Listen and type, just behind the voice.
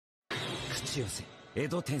What's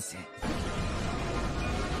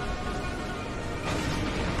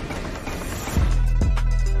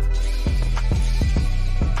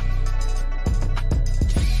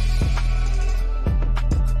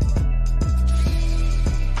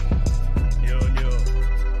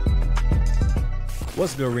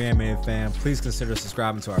good, Reanimated fam? Please consider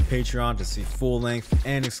subscribing to our Patreon to see full-length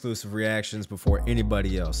and exclusive reactions before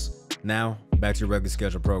anybody else. Now, back to your regularly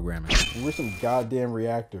scheduled programming. We're some goddamn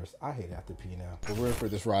reactors. I hate after P now. But we're in for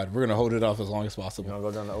this ride. We're gonna hold it off as long as possible. You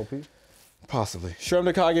wanna go down to OP? Possibly.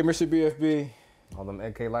 reanimatedagain, Mr. BFB. All them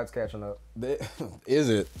AK lights catching up. Is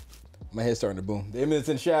it? My head's starting to boom. The Eminence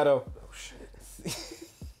in Shadow. Oh shit.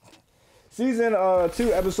 Season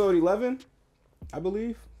 2, episode 11, I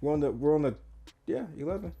believe. We're on the yeah,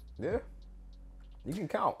 11. Yeah. You can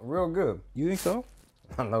count real good. You think so?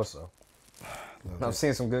 I know so. I've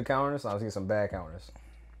seen some good counters. I've seen some bad counters.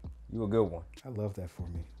 You a good one. I love that for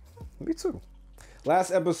me. Me too. Last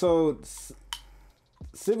episode,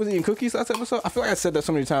 Sid was eating cookies last episode. I feel like I said that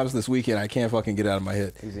so many times this weekend. I can't fucking get it out of my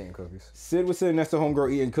head. He's eating cookies. Sid was sitting next to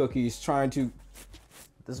homegirl eating cookies, trying to...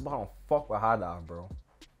 This is why I don't fuck with hot dog, bro.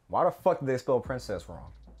 Why the fuck did they spell princess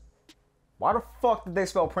wrong? Why the fuck did they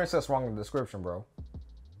spell princess wrong in the description, bro?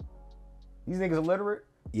 These niggas illiterate?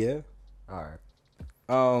 Yeah. All right.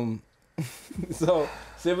 So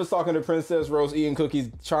Sid was talking to Princess Rose, eating cookies,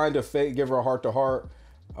 trying to give her a heart-to-heart.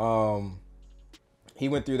 He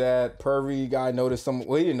went through that. Pervy guy noticed someone.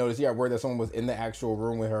 Well, he didn't notice. He got word that someone was in the actual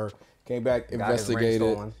room with her. Came back,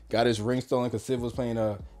 investigated. Got his ring stolen because Sid was playing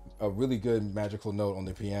a really good magical note on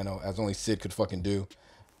the piano, as only Sid could fucking do.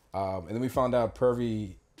 And then we found out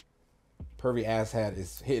Pervy asshat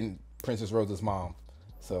is hitting Princess Rose's mom.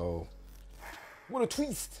 So, what a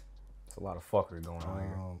twist. It's a lot of fuckery going on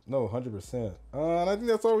here. No, 100%. And I think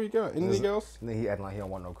that's all we got. Anything else? And then he acting like he don't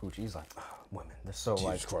want no coochie. He's like, oh, women, they're so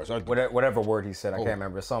Jesus like, Christ, whatever word he said, I can't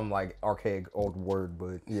remember. Some like archaic old word,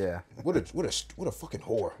 but yeah. What a fucking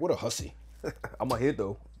whore. What a hussy. I'm a hit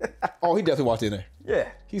though. Oh, he definitely walked in there. Yeah.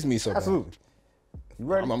 He's me so absolutely. bad. You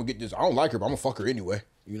ready? I'm gonna get this. I don't like her, but I'm gonna fuck her anyway.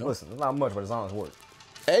 You know? Listen, it's not much, but it's honest work.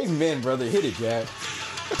 Amen, brother. Hit it, Jack.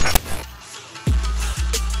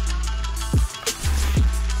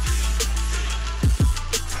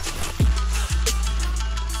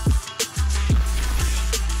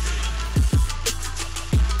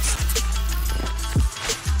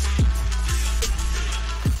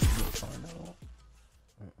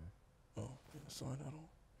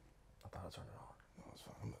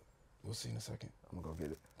 We'll see in a second. I'm gonna go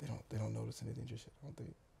get it. They don't notice anything just yet. I don't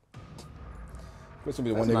think. It's gonna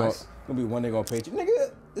be the one they gonna page you.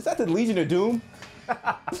 Nigga, is that the Legion of Doom?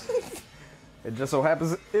 It just so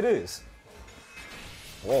happens it is.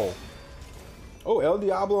 Whoa. Oh, El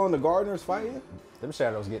Diablo and the Gardeners fighting? Them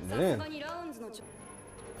shadows getting it in.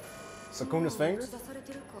 Sakuna's finger?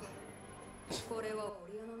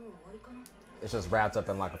 It's just wrapped up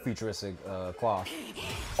in like a futuristic cloth.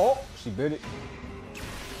 Oh, she bit it.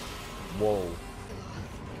 Whoa.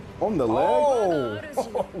 On the leg?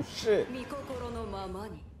 Oh shit.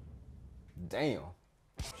 Damn.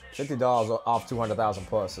 $50 off 200,000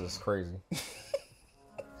 plus is crazy.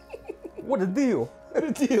 What a deal. What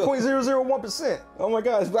a deal. 0.001%. Oh my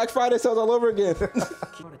God, it's Black Friday sales all over again.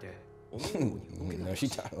 No, she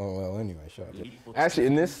oh well, anyway, shut up. Actually,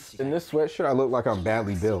 in this sweatshirt, I look like I'm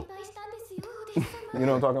badly built. You know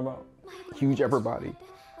what I'm talking about? Huge upper body.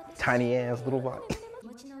 Tiny ass little body.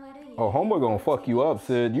 Oh, homeboy gonna fuck you up,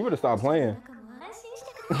 Sid. You better stop playing.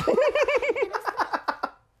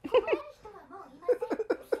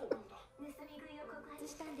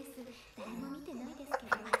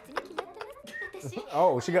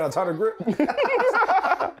 Oh, she got a tighter grip.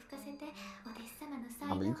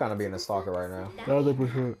 I mean, you kind of being a stalker right now.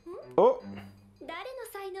 100%. Oh.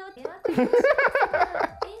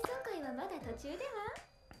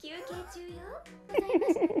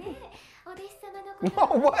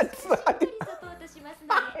 Oh, what?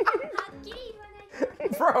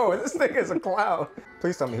 Bro, this nigga's a clown.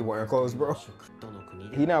 Please tell me he wearing clothes, bro.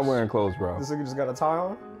 He not wearing clothes, bro. This nigga just got a tie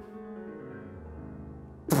on?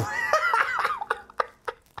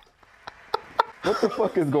 What the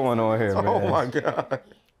fuck is going on here, man? Oh my God.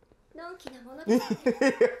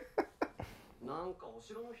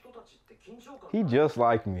 He just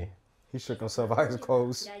like me. He shook himself out his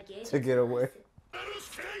clothes to get away.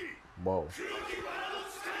 Whoa.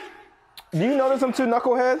 Do you notice them two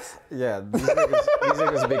knuckleheads? Yeah, these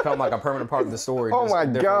niggas become like a permanent part of the story. Oh my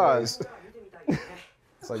God. It's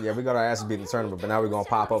like, yeah, we got our asses beat in the tournament, but now we're gonna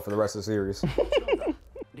pop up for the rest of the series.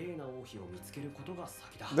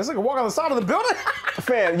 This nigga walk on the side of the building?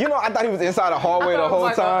 Fam, you know, I thought he was inside the hallway the whole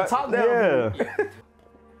time. Top down. Yeah.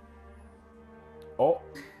 Oh.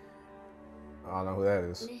 I don't know who that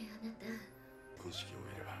is.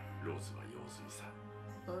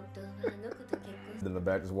 In the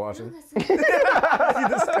back just watching.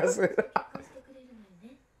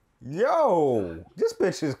 Yo, this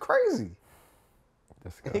bitch is crazy.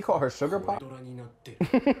 He called her sugar pop.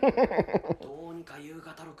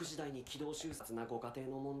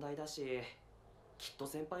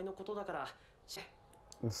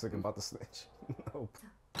 Let's think about the snitch. Nope.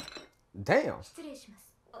 Damn.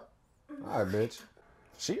 Alright, bitch.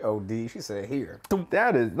 She OD. She said here.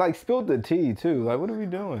 That is like spilled the tea too. Like, what are we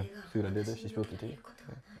doing? See what I did there? She spilled the tea.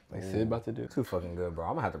 Like Sid about to do. Too fucking good, bro.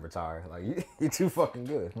 I'm gonna have to retire. Like you too fucking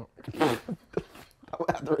good. I'm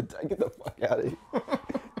gonna have to retire. Get the fuck out of here.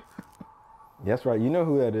 That's right. You know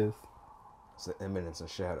who that is. It's the Eminence and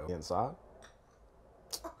Shadow. Inside.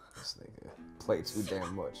 This nigga played too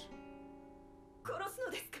damn much.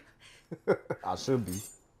 I should be.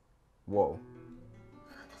 Whoa.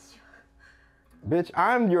 Bitch,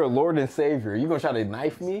 I'm your Lord and Savior. You gonna try to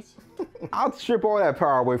knife me? I'll strip all that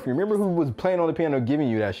power away from you. Remember who was playing on the piano giving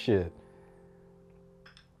you that shit?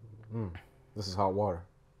 This is hot water.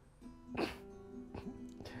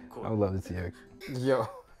 I would love to see her. Yo.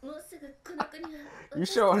 You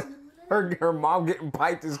showing her mom getting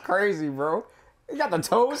piped is crazy, bro. You got the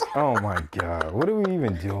toes? Oh my God. What are we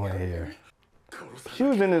even doing here? She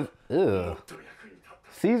was in this, ugh.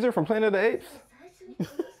 Caesar from Planet of the Apes?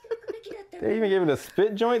 They even gave it a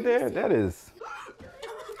spit joint there? That is.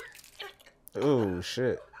 Oh,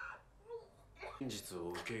 shit.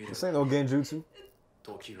 This ain't no genjutsu.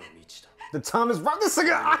 The time is right. This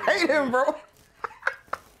nigga, I hate him, bro.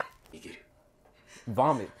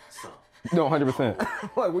 Vomit. No, 100%.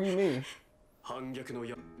 Like, what do you mean?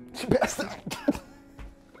 She passed out.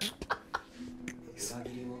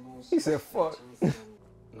 He said, fuck.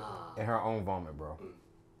 In her own vomit, bro.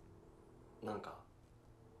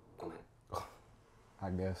 I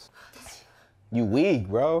guess. You weak,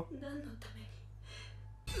 bro.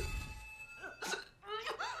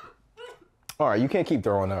 All right, you can't keep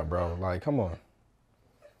throwing up, bro. Like, come on.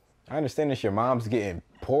 I understand that your mom's getting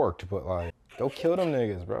porked, but like, go kill them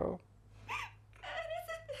niggas, bro.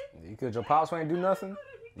 You could your pops ain't do nothing.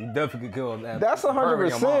 You definitely could kill that. That's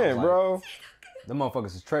 100%, bro. The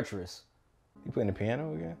motherfuckers is treacherous. You playing the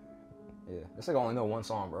piano again? Yeah, this nigga only know one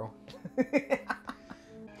song, bro.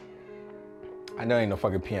 I know ain't no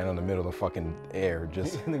fucking piano in the middle of the fucking air.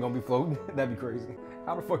 Just they gonna be floating. That'd be crazy.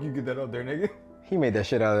 How the fuck you get that up there, nigga? He made that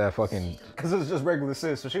shit out of that fucking. Cause it's just regular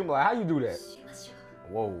sis. So she be like, how you do that?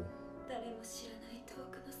 Whoa.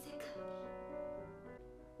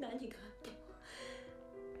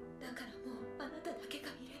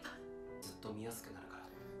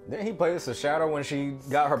 Didn't he play this a shadow when she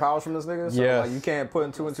got her powers from this nigga? So yeah. Like, you can't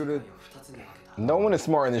put two and two to. No one is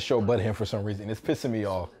smart in this show but him for some reason. It's pissing me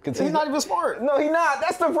off. He's not even smart. No, he's not.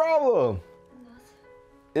 That's the problem.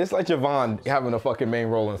 It's like Javon having a fucking main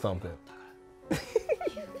role in something.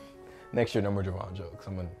 Next year, no more Javon jokes.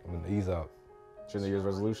 I'm gonna ease up. It's your New Year's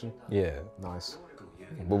resolution? Yeah. Nice.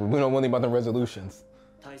 But we don't really about the resolutions.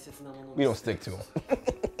 We don't stick to them.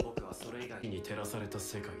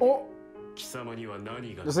 Oh. This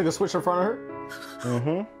nigga switched in front of her?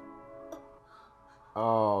 Mm-hmm.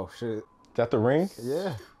 Oh, shit. Is that the ring?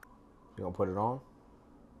 Yeah. You gonna put it on?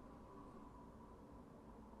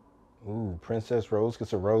 Ooh, Princess Rose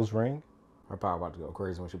gets a rose ring. Her power about to go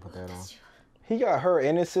crazy when she put that on. He got her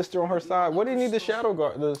and his sister on her side. What do you need the shadow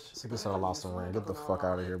guard? This nigga said I lost the ring. Get the fuck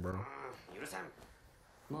out of here, bro.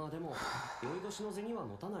 You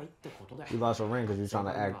lost your ring because you're trying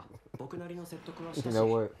to act. You know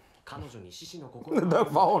what?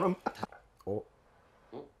 Don't follow him. Oh.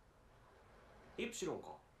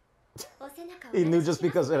 He knew just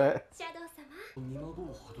because of that.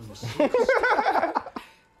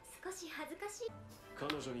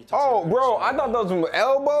 Oh, bro, I thought those were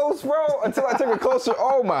elbows, bro, until I took a closer.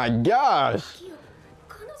 Oh my gosh.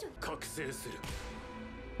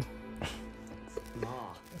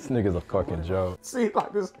 This nigga's a fucking joke. See,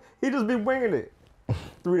 like this, he just be winging it.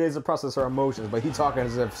 3 days to process her emotions, but he talking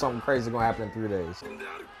as if something crazy gonna happen in 3 days.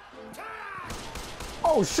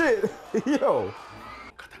 Oh shit, yo.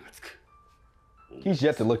 He's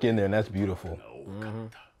yet to look in there, and that's beautiful. Mm-hmm.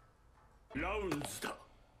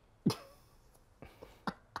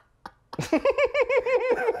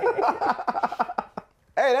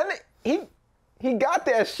 Hey, that he got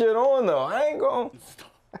that shit on though. I ain't gonna.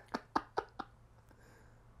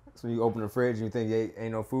 So you open the fridge and you think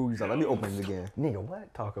ain't no food. You like, let me open it again. Nigga,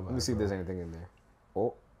 what? Talk about. Let me see if there's anything in there.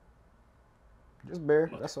 Oh, just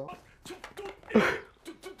bear. That's all.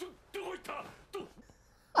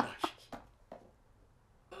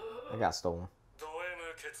 I got stolen.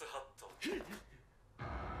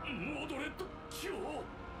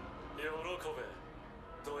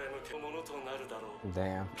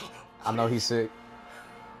 Damn. I know he's sick.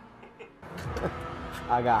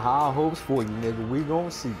 I got high hopes for you, nigga. We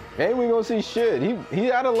gonna see. Hey, we gonna see shit.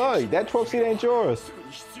 He out of luck. That 12 seat ain't yours.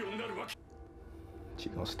 She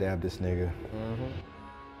gonna stab this nigga. Mm-hmm.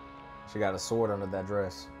 She got a sword under that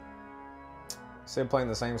dress. Sid playing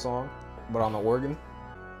the same song, but on the organ.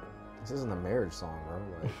 This isn't a marriage song, bro.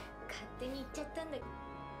 Like,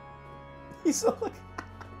 he's so like.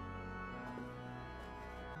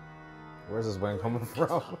 Where's this wind coming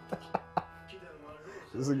from?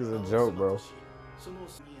 This nigga's a joke, bro.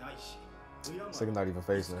 This nigga not even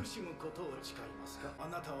facing her.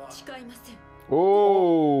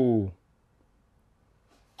 Oh.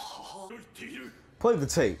 Play the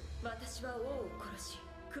tape.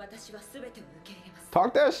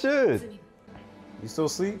 Talk that shit. You still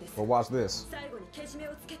sleep? Or watch this.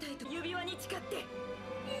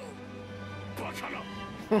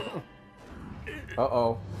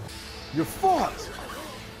 Uh-oh. You're fucked!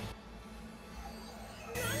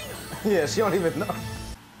 Yeah, she don't even know.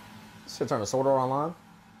 Shit turned to sword art online.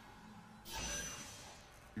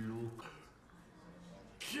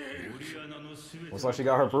 Looks like she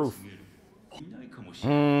got her proof.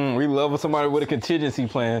 We love somebody with a contingency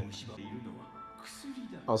plan.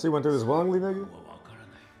 Oh, so you went through this willingly, nigga?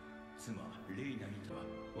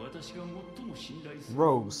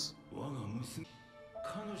 Rose.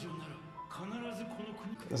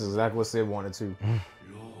 This is exactly what Sid wanted too.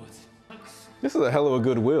 This is a hell of a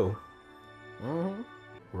goodwill. Mm-hmm.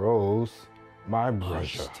 Rose, my brother.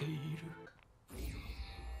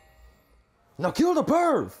 Now kill the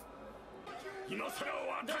perv!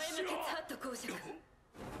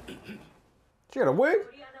 She got a wig?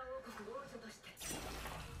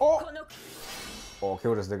 Oh! Oh,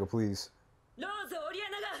 kill this nigga, please.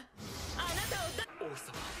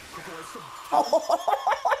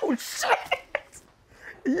 Oh, shit!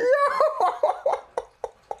 Yo!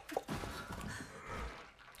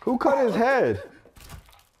 Who cut his head?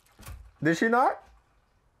 Did she not?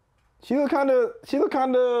 She looked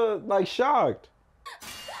kinda like shocked.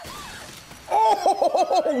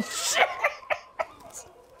 Oh, shit!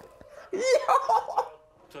 Yo!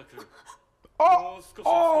 Oh!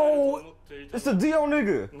 Oh! It's the Dio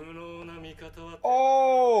nigga.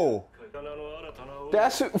 Oh!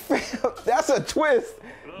 That's a twist,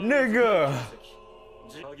 nigga.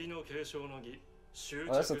 Oh,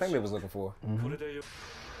 that's the thing they was looking for. Mm-hmm.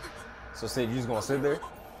 So, Sid, you just gonna sit there?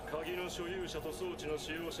 Oh,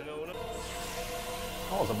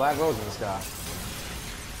 it's a black rose in the sky.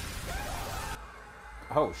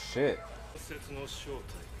 Oh, shit.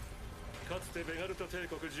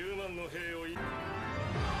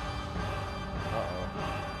 Uh-oh.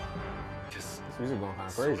 This music going kind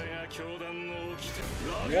of crazy.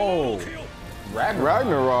 Whoa.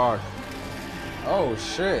 Ragnarok. Oh,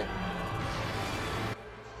 shit.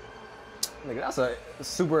 Nigga, that's a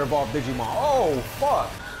super evolved Digimon. Oh, fuck.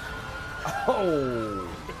 Oh.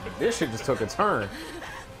 This shit just took a turn.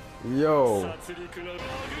 Yo.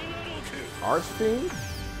 Archfiend?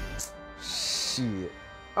 Shit.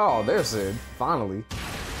 Oh, there's Sid. Finally.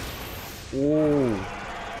 Ooh.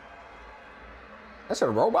 That's a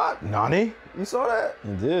robot? Nani? You saw that?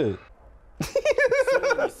 He did.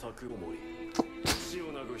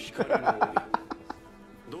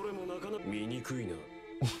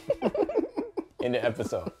 In the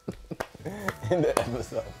episode. In the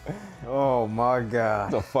episode. Oh my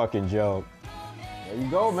god. It's a fucking joke. There you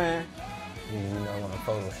go, man. You know, one of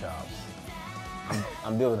Photoshops.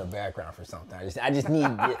 I'm building a background for something. I just need,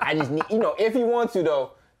 you know, if you want to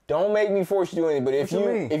though, don't make me force you to do anything. But if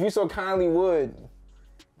you so kindly would,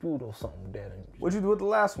 do something with that. What'd you do with the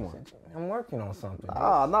last one? I'm working on something.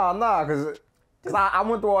 Nah, cause I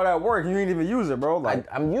went through all that work and you didn't even use it, bro. Like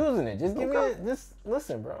I'm using it. Just give me just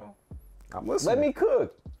listen, bro. I'm listening. Let me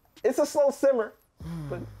cook. It's a slow simmer,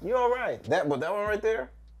 but you're all right. That one right there,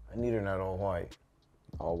 I need her not all white.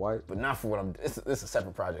 All white? But not for what I'm, it's a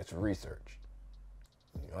separate project for research.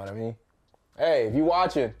 You know what I mean? Hey, if you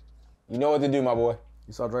watching, you know what to do, my boy.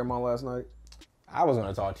 You saw Draymond last night? I was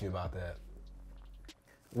gonna talk to you about that.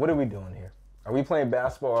 What are we doing here? Are we playing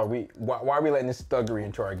basketball? Or why are we letting this thuggery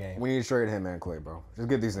into our game? We need to trade him and Clay, bro. Just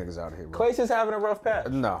get these niggas out of here, bro. Clay's just having a rough patch.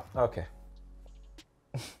 No. Okay.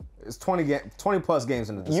 It's 20 plus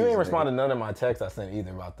games into the season. You ain't responded to none of my texts I sent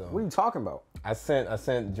either about them. What are you talking about? I sent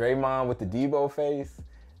Draymond with the Debo face,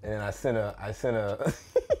 and then I sent a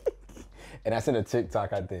and I sent a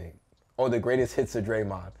TikTok, I think. Oh, the greatest hits of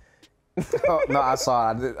Draymond. No, I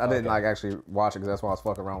saw it. I didn't like actually watch it because that's why I was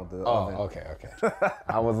fucking around with the. Oh, okay.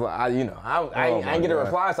 I was, I didn't get a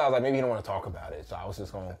reply, so I was like, maybe he don't want to talk about it. So I was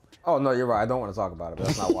just going. Oh no, you're right. I don't want to talk about it, but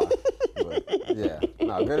that's not why. But yeah,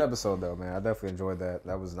 no, good episode though, man. I definitely enjoyed that.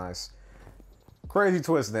 That was nice. Crazy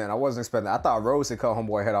twist. Then I wasn't expecting that. I thought Rose had cut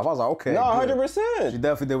homeboy head off. I was like, okay. No, 100%. She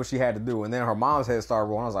definitely did what she had to do, and then her mom's head started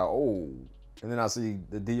rolling. I was like, oh. And then I see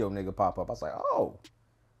the Dio nigga pop up. I was like, oh,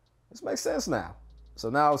 this makes sense now. So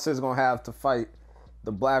now Sid's gonna have to fight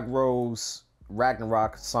the Black Rose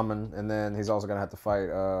Ragnarok summon, and then he's also gonna have to fight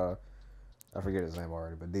I forget his name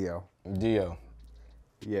already, but Dio.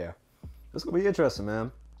 Yeah. This gonna be interesting,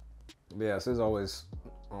 man. But yeah, Sid's always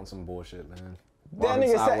on some bullshit, man. That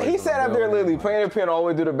nigga he sat up there literally playing the piano all the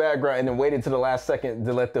way through the background and then waited to the last second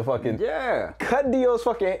to let the fucking cut Dio's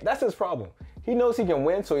fucking. That's his problem. He knows he can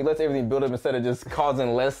win, so he lets everything build up instead of just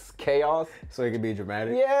causing less chaos. So he can be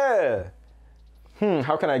dramatic. Yeah.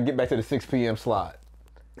 How can I get back to the 6 p.m. slot?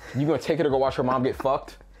 You gonna take her to go watch her mom get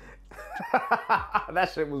fucked?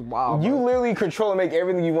 That shit was wild. You literally control and make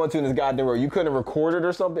everything you want to in this goddamn world. You couldn't record it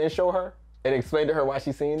or something and show her and explain to her why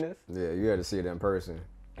she's seeing this? Yeah, you had to see it in person.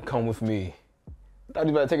 Come with me. I thought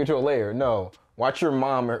you about to take her to a lair. No. Watch your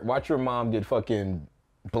mom get fucking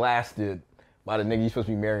blasted by the nigga you're supposed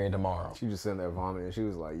to be marrying tomorrow. She just sitting there vomiting. She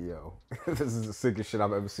was like, yo, this is the sickest shit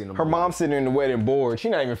I've ever seen. Her mom's sitting in the wedding board. She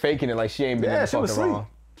not even faking it like she ain't been in the fucking wrong.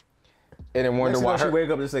 And then wonder why she wake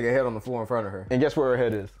up and just take a head on the floor in front of her. And guess where her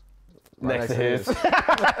head is? Right next to his.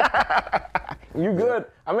 You good.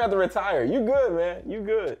 I'm gonna have to retire. You good, man. You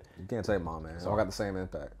good. You can't take mom, man. So I got the same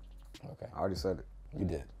impact. Okay. I already said it. You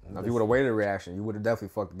did. Now, if you would have waited a reaction, you would have definitely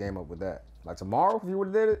fucked the game up with that. Like tomorrow, if you would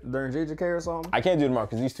have did it during JJK or something. I can't do it tomorrow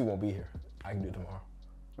because these two won't be here. I can do it tomorrow.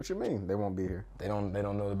 What you mean? They won't be here. They don't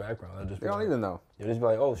know the background. They'll just they don't even know. They'll just be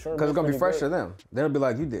like, oh, sure. Because it's gonna be fresh to them. They'll be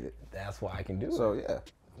like, you did it. That's why I can do it. So yeah.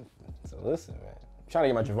 So listen, man. I'm trying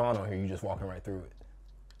to get my Javon on here. You just walking right through it.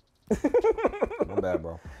 Not bad,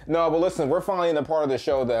 bro. No, but listen, we're finally in the part of the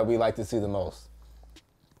show that we like to see the most.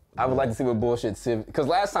 I would like to see what bullshit Civ, because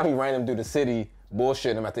last time he ran him through the city,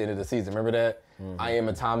 bullshit him at the end of the season. Remember that? I am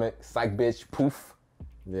atomic, psych bitch, poof.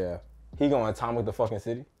 Yeah. He gonna atomic the fucking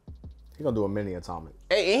city. He gonna do a mini atomic.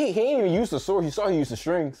 Hey, he ain't even used the sword. You saw he used the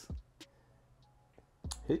strings.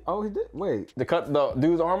 He did? Wait. To cut the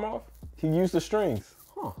dude's arm off, he used the strings.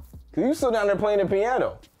 Huh. Cause you still down there playing the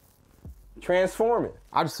piano. Transforming.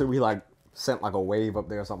 I just said we like sent like a wave up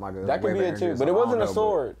there or something like that. That could be it too, but it wasn't a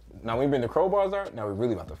sword. Now we been the crowbars are. Now we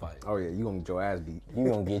really about to fight. Oh yeah, you gonna get your ass beat. You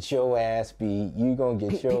gonna get your ass beat. You gonna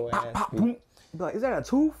get your ass beat. Be like, is that a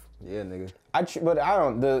tooth? Yeah, nigga. But I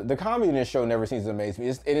don't. The comedy in this show never seems to amaze me.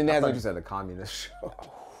 I thought you said the communist show.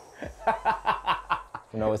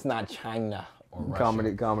 No, it's not China or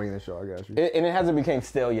Russia. Comedy in the show. I got you. And it hasn't become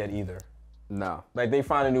stale yet either. No. Like they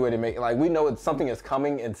find a new way to make. Like we know it's something is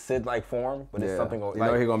coming in Sid-like form, but it's something. You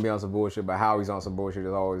know he's gonna be on some bullshit, but how he's on some bullshit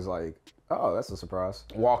is always like, oh, that's a surprise.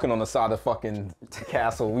 Walking on the side of the fucking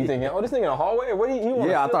castle, we thinking, oh, this thing in a hallway. What do you want?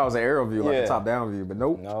 Yeah, I thought it was an aerial view, like a top-down view, but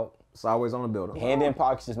nope. Nope. It's always on the building. Hand in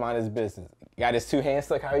pockets, just mind his business. Got his 2 hands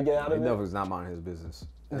stuck. How he get out of it? He never was not minding his business.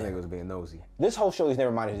 That nigga was being nosy. This whole show, he's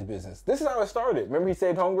never minded his business. This is how it started. Remember, he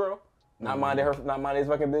saved homegirl, not minding his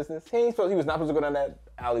fucking business. He was not supposed to go down that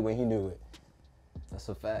alley when he knew it. That's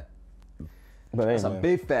a fact. But that's a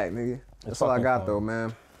big fact, nigga. That's all I got though,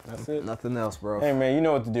 man. That's it. Nothing else, bro. Hey man, you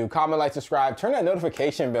know what to do. Comment, like, subscribe. Turn that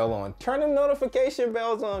notification bell on. Turn them notification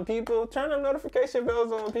bells on, people. Turn them notification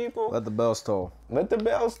bells on, people. Let the bells toll. Let the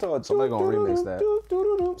bells toll. Somebody gonna remix that.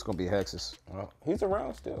 It's gonna be Hexus. Well, he's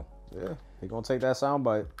around still. Yeah, he gonna take that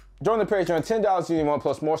soundbite. Join the Patreon, $10 if you want,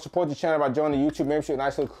 plus more. Support the channel by joining the YouTube membership.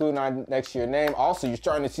 Nice little clue next to your name. Also, you're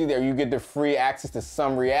starting to see there, you get the free access to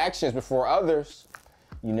some reactions before others.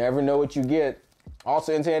 You never know what you get.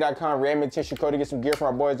 Also, Internet.com, Reanimated tissue code to get some gear from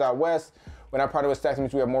our boys out west. We're not part of a stack,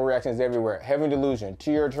 means we have more reactions everywhere. Heaven Delusion,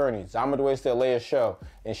 To Your Attorney, Zama the Way to Leia Show,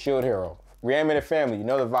 and Shield Hero. Reanimated family, you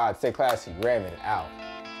know the vibe. Stay classy. Reanimated out.